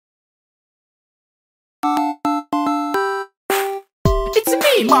It's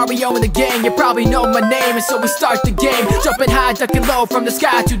me, Mario and the gang. You probably know my name, and so we start the game. Jumping high, ducking low, from the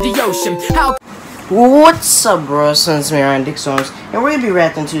sky to the ocean. What's up, bro? It's me, Ryan Dick Storms, and we're gonna be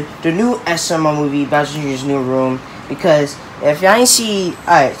reacting to the new SML movie, Bowser Jr.'s New Room. Because if y'all ain't see,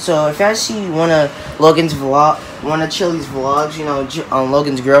 so if y'all see one of Logan's vlog, one of Chili's vlogs, you know,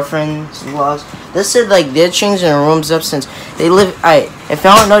 Logan's girlfriend's vlogs, they said like they're changing their rooms up since they live. If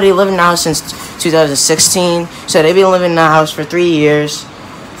y'all don't know, they live in the house since 2016, so they've been living in the house for 3 years.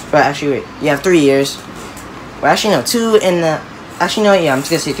 But actually, wait, yeah, 3 years. Well, actually no, 2 in the. Actually no, yeah, I'm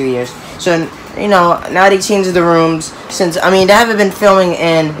just gonna say 3 years. So you know, now they changed the rooms since. I mean, they haven't been filming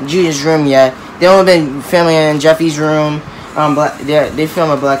in Junior's room yet. They only been filming in Jeffy's room. They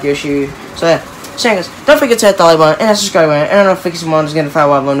film a Black Yoshi. So yeah. So guys, don't forget to hit the like button and subscribe button and notification button is gonna find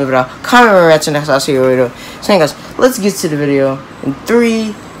out new video. Comment or reaction next. I'll see you later. So guys, let's get to the video. In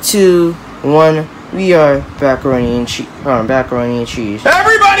 3, 2, 1. We are macaroni and cheese.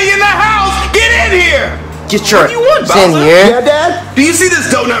 Everybody in the house, get in here! Get your what do you want, in Bowser? here. Yeah, Dad? Do you see this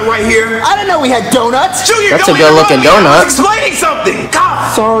donut right here? I didn't know we had donuts. Junior, that's a don't good-looking interrupt me. donut. I was explaining something.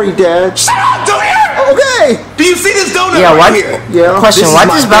 God. Sorry, Dad. Shut up, Junior! Okay. Do you see this donut Yeah, right what? here? Yeah. Question: why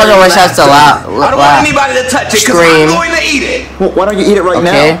does Bowser always have to laugh? I don't want anybody to touch it because I'm going to eat it. Well, why don't you eat it right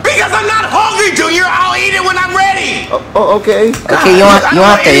now? Because I'm not hungry, Junior. I'll eat it when I'm ready. Oh, okay. Okay, you don't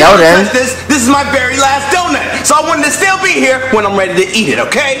have to yell then. This is my very last donut, so I wanted to still be here when I'm ready to eat it.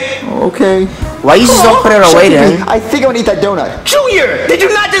 Okay? Okay. Why you just don't put it away then? I think I'm gonna eat that donut. Junior, did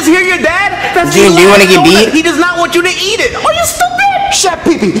you not just hear your dad? Junior, do you want to get beat? He does not want you to eat it. Are you stupid? Chef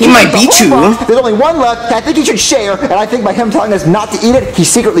Pee-Pee. He might beat you. There's only one left. I think you should share. And I think by him telling us not to eat it, he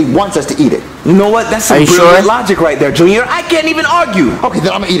secretly wants us to eat it. You know what? That's some brilliant logic right there, Junior. I can't even argue. Okay,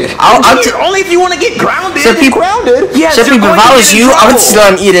 then I'm gonna eat it. Junior, only if you want to get grounded. Grounded? Yes, if I was you, I would still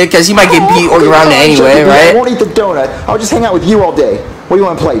eat it because he might get beat or grounded anyway, right? I won't eat the donut. I'll just hang out with you all day. What do you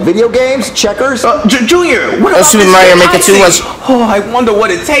want to play? Video games? Checkers? Junior, what about Super Mario Maker 2 was. Oh, I wonder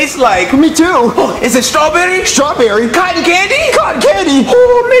what it tastes like. Me too. Oh, is it strawberry? Strawberry. Cotton candy? Cotton candy.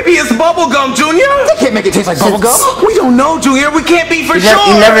 Oh, maybe it's bubble gum, Junior. They can't make it taste like bubble gum. We don't know, Junior. We can't be for sure.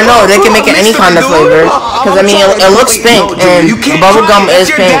 You never know. They can make it any kind of flavor. Because I mean, it looks pink, and bubble gum is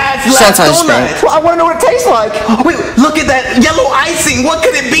pink. Sometimes pink. Well, I want to know what it tastes like. Wait, look at that yellow icing. What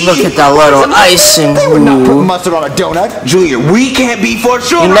could it be? Look at that little icing. They would not put mustard on a donut. Junior, we can't be for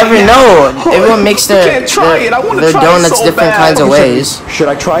sure. You never know. Everyone makes their donuts so different kinds of ways. Should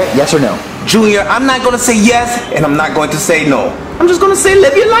I try it? Yes or no? Junior, I'm not going to say yes, and I'm not going to say no. I'm just going to say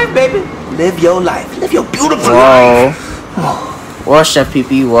live your life, baby. Live your life. Live your beautiful life. Whoa, Chef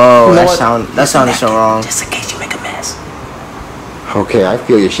Pee-Pee. Whoa, that sounded so wrong. Just in case you make a mess. Okay, I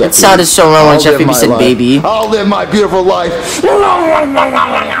feel you, Chef. It sounded so wrong when Chef Pee-Pee said baby. I'll live my beautiful life.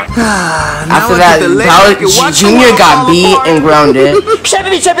 After that, Junior got beat and grounded. Chef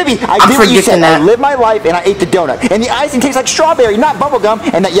Pee-Pee, I I'm forgetting that. I lived my life and I ate the donut. And the icing tastes like strawberry, not bubblegum.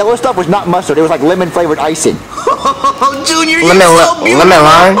 And that yellow stuff was not mustard. It was like lemon-flavored icing. Oh, Junior, you're so beautiful. Lemon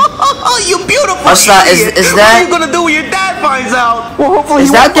lime? You beautiful. What's that? Is What that? are you going to do when your dad finds out? Well, hopefully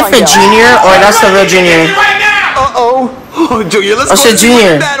Is that different Junior or that's the real Junior? Uh-oh. Oh, Junior, let's go see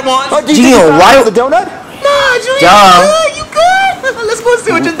Junior. What your dad wants. Junior, why? The donut? Nah, Junior, you good. Let's go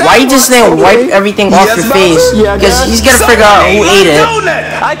see what your dad why you just saying wipe everything off your face? Yeah, because he's gonna figure out who ate it.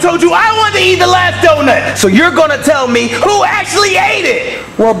 Donut. I told you I wanted to eat the last donut, so you're gonna tell me who actually ate it.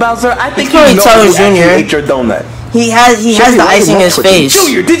 Well, Bowser, I think you know who actually ate your donut. He has the icing in his face.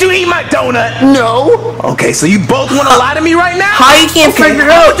 Junior, did you eat my donut? No. Okay, so you both want to lie to me right now? How you can't figure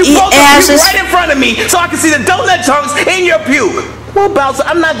out? You both puke right in front of me, so I can see the donut chunks in your puke. Well, Bowser,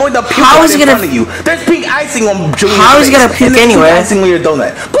 I'm not going to puke right in front of you. There's pink icing on Junior's face. How is he gonna puke anyway? Pink icing on your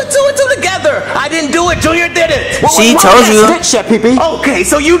donut. Put two and two together. I didn't do it. Junior did it. See, told you. Chef Pee-Pee. Okay,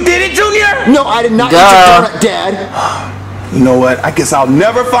 so you did it, Junior? No, I did not eat the donut, Dad. You know what? I guess I'll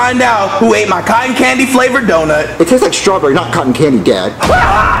never find out who ate my cotton candy flavored donut. It tastes like strawberry, not cotton candy, Dad.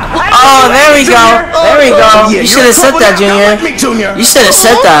 Oh, there we go. There we go. You should have said that, Junior. You should have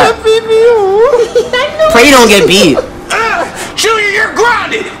said that. Pray you don't get beat. Junior, you're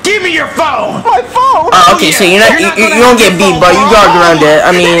grounded. Give me your phone. My phone? Oh, okay, so you don't get beat, but you got grounded.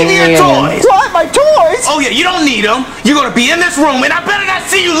 I mean, what? My toys? Oh yeah, you don't need them. You're gonna be in this room, and I better not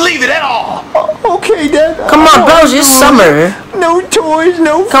see you leave it at all. Okay, Dad. Come on, Bowser, it's summer. No toys,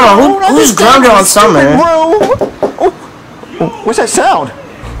 no phone. Come on, who's grounded on summer? What's that sound?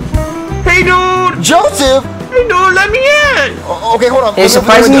 Hey, dude. Joseph. Hey, dude, let me in. Okay, hold on. Hey,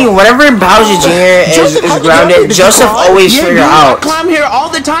 surprisingly, whenever Bowser Jr. is grounded, Joseph always figures out. I climb here all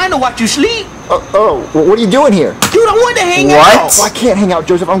the time to watch you sleep. What are you doing here? Dude, I wanted to hang out. Well, I can't hang out,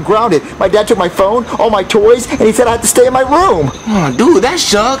 Joseph. I'm grounded. My dad took my phone, all my toys, and he said I had to stay in my room. Oh, dude, that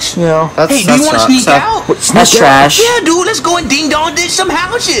sucks. Yeah. Hey, do you want to sneak out? That's trash. Yeah, dude, let's go and ding-dong ditch some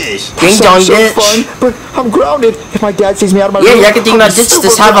houses. Ding-dong ditch? Fun, but I'm grounded. If my dad sees me out of my room... Yeah, you can ding-dong ditch.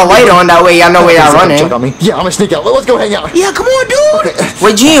 Just have a light on. That way y'all know where y'all running. Check on me. Yeah, I'm gonna sneak out. Let's go hang out. Yeah, come on, dude. Okay.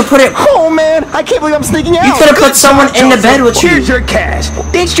 Wait, Junior, put it... Oh, man. I can't believe I'm sneaking out. You could have put someone in the bed with you. Here's your cash.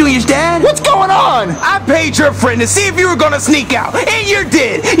 Thanks, Junior's dad. What's going on? I paid your friend to see if you were gonna sneak out, and you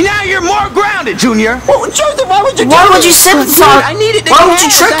did. Now you're more grounded, Junior. Well, Joseph, why would you slip Dude, I needed the Why would you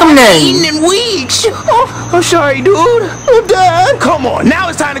cash. trick I him haven't then? eaten in weeks. Oh, I'm sorry, dude. Oh, Dad. Come on, now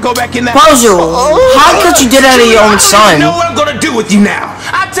it's time to go back in the Puzzle. house. How could you do that to your own son? You know what I'm gonna do with you now?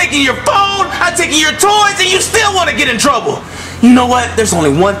 I'm taking your phone, I'm taking your toys, and you still want to get in trouble. You know what? There's only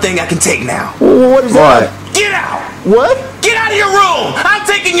one thing I can take now. What is that? Get out! What? Get out of your room! I'm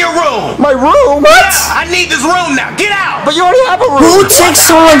taking your room! My room? What? Yeah, I need this room now. Get out! But you already have a room. Who takes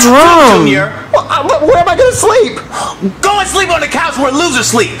someone's room? Junior, Where am I gonna sleep? go and sleep on the couch where losers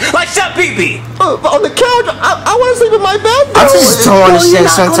sleep, like Chef Pee-Pee. On the couch? I want to sleep in my bed. I just don't understand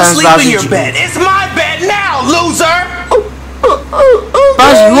You're not gonna sometimes sleep about in your bed. It's my bed now, loser.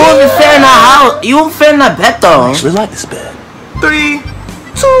 Buzz, you won't even fit in that house. You won't fit in that bed though. actually like this bed. 3,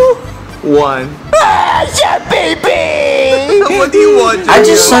 2, 1. Chef Pee-Pee! What do you want, I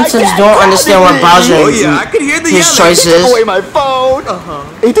just sometimes don't understand what Bowser Oh yeah, I could hear the his yelling. He took choices. away my phone.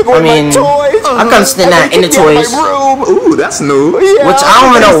 He took away I mean, my toys. I can understand that in the He took me out toys. of my room. Ooh, that's new. Yeah, Which I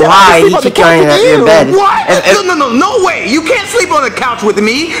don't even know he said I why could he sleep on the kicked you couch in with your bed. What? No way. You can't sleep on the couch with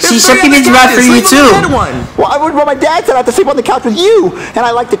me. See, Chef Pee-Pee's bad for you too. Well, my dad said I have to sleep on the couch with you, and I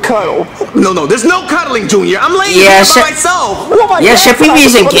like to cuddle. No, there's no cuddling, Junior. I'm laying Yeah, here by myself. Well, my Yeah, dad Chef said I Pee-Pee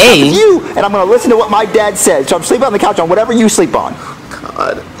have to isn't sleep on the couch gay. with you, and I'm gonna listen to what my dad said. So I'm sleeping on the couch on whatever you sleep on.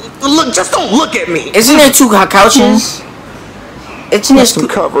 God. Look, just don't look at me. Isn't there 2 couches? Isn't there Some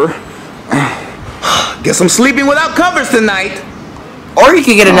cover. Guess I'm sleeping without covers tonight. Or you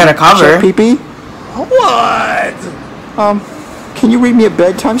could get another cover. Chef Pee-Pee, What? can you read me a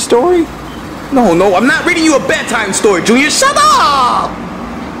bedtime story? No, I'm not reading you a bedtime story, Junior. Shut up!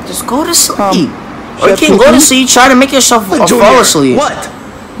 Just go to sleep. Or you Chef can go Pee-Pee? to sleep, try to make yourself Junior, fall asleep. What?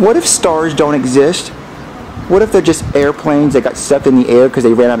 What if stars don't exist? What if they're just airplanes that got sucked in the air because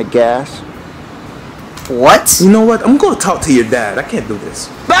they ran out of gas? What? You know what? I'm going to talk to your dad. I can't do this.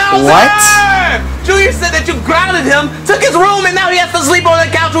 Bowser! What? Junior said that you grounded him, took his room, and now he has to sleep on the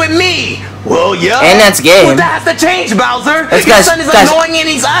couch with me. Well, yeah. And that's gay. Well, that has to change, Bowser. That's Your guys- son is guys- annoying and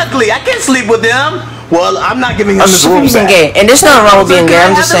he's ugly. I can't sleep with him. Well, I'm not giving him Oh, this Chef room Pee-Pee's back. gay. And there's nothing wrong with being Can gay. I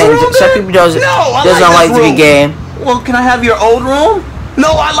I'm just have this saying, room Chef then? Pee-Pee doesn't I like this to be room. gay. Well, can I have your old room?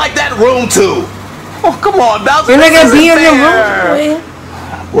 No, I like that room too. Oh, come on, Bowser. You're not this gonna be isn't in your fair. room.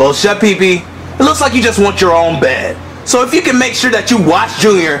 Well, Chef Pee-Pee, it looks like you just want your own bed. So if you can make sure that you watch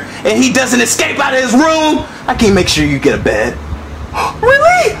Junior and he doesn't escape out of his room, I can make sure you get a bed.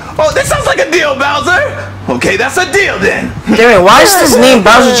 Really? Oh, this sounds like a deal, Bowser. Okay, that's a deal then. Darren, why is this name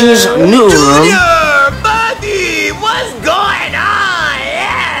Bowser Jr.'s new room? Junior, buddy, what's going on?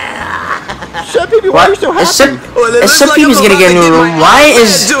 Yeah. Chef Pee-Pee, why are you so happy? If Chef Pee-Pee's gonna get a new room, why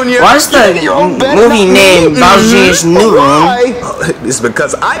is the movie named Bowser Jr.'s new room? It's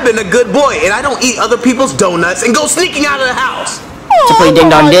because I've been a good boy and I don't eat other people's donuts and go sneaking out of the house. To play Ding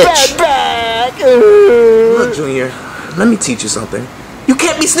Dong Ditch. Look, Junior, let me teach you something. You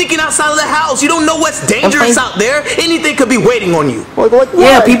can't be sneaking outside of the house. You don't know what's dangerous out there. Anything could be waiting on you.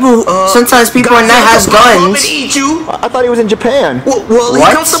 Yeah, people. Sometimes people at night has guns. Eat you. I thought he was in Japan. Well, he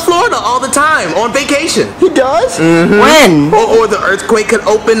What? comes to Florida all the time on vacation. He does? When? Or the earthquake could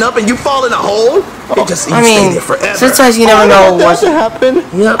open up and you fall in a hole. It just you I stay mean, there forever. sometimes you never know what's. That happen. Yep,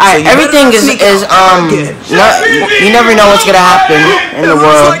 so Alright, you better everything not is sneak out again. you never know what's gonna happen in the It looks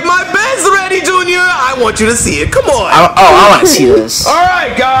world. like my bed's ready, Junior. I want you to see it. Come on. I want to see this. All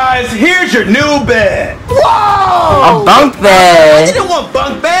right, guys. Here's your new bed. A Whoa! bunk I bed. didn't want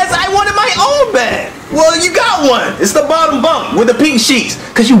bunk beds. I wanted my own bed. Well, you got one. It's the bottom bunk with the pink sheets.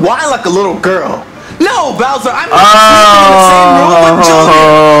 Cause you whine like a little girl. No, Bowser, I'm not sleeping in the same room with Junior.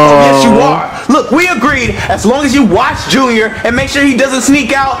 Oh, yes, you are. Look, we agreed as long as you watch Junior and make sure he doesn't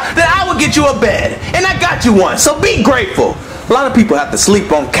sneak out, that I will get you a bed. And I got you one, so be grateful. A lot of people have to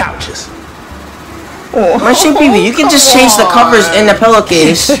sleep on couches. My Chef Pee-Pee, you can just change the covers in the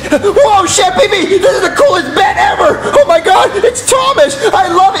pillowcase. Whoa, Chef Pee-Pee, this is the coolest bed ever. Oh my God, it's Thomas.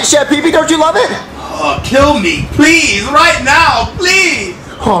 I love it, Chef Pee-Pee. Don't you love it? Oh, kill me, please, right now, please.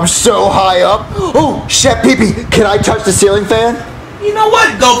 Oh, I'm so high up. Oh, Chef Pee-Pee, can I touch the ceiling fan? You know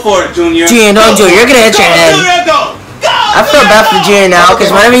what? Go for it, Junior. Junior, don't do it. You're gonna hit your head. Junior, go. I feel bad for Junior now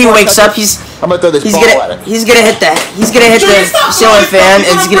because whenever he wakes up, he's gonna throw this ball at him. He's gonna hit the ceiling fan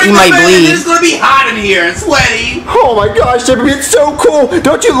and he might bleed. It's gonna be hot in here and sweaty. Oh my gosh, Jimmy, it's so cool.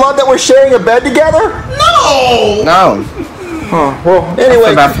 Don't you love that we're sharing a bed together? No. No. Oh, well,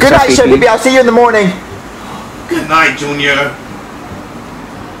 anyway, good night, Chef Pee-Pee. I'll see you in the morning. Good night, Junior.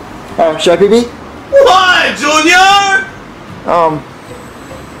 Chef Pee-Pee? What, Junior?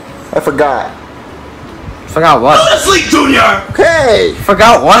 I forgot. Forgot what? Go to sleep, Junior. Okay.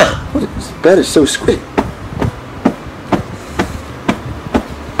 Forgot what? This bed is so squeaky.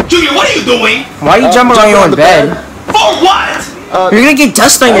 Junior, what are you doing? Why are you jumping on your own bed? For what? You're gonna get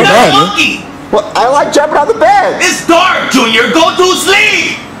dust on your You're bed. monkey. Well, I like jumping on the bed. It's dark, Junior. Go to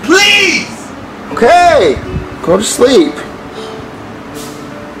sleep, please. Okay. Go to sleep.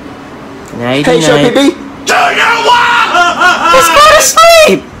 Nighty Hey, Chef night. Pee-Pee. Junior, what? Let's go to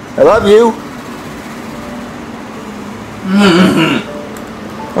sleep. I love you.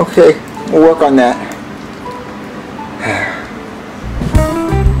 Okay, we'll work on that.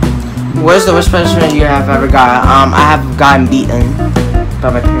 Where's the worst punishment you have ever got? I have gotten beaten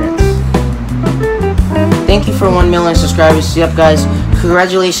by my parents. Thank you for 1 million subscribers. Yep, guys.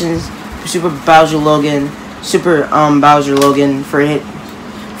 Congratulations to Super Bowser Logan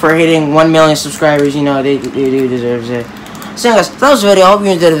for hitting 1 million subscribers. You know they do deserve it. So guys, that was the video. I hope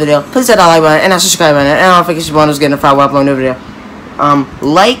you enjoyed the video. Please hit that like button and that subscribe button. And don't forget your bonus getting notified when I upload a new video.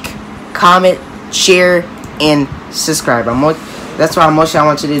 Like, comment, share, and subscribe. That's what I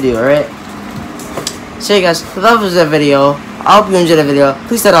want you to do. All right. So guys, that was the video. I hope you enjoyed the video.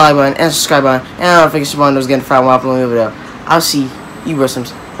 Please hit that like button and subscribe button. And don't forget your bonus getting notified when I upload a new video. I'll see you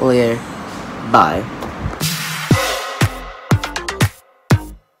persons later. Bye.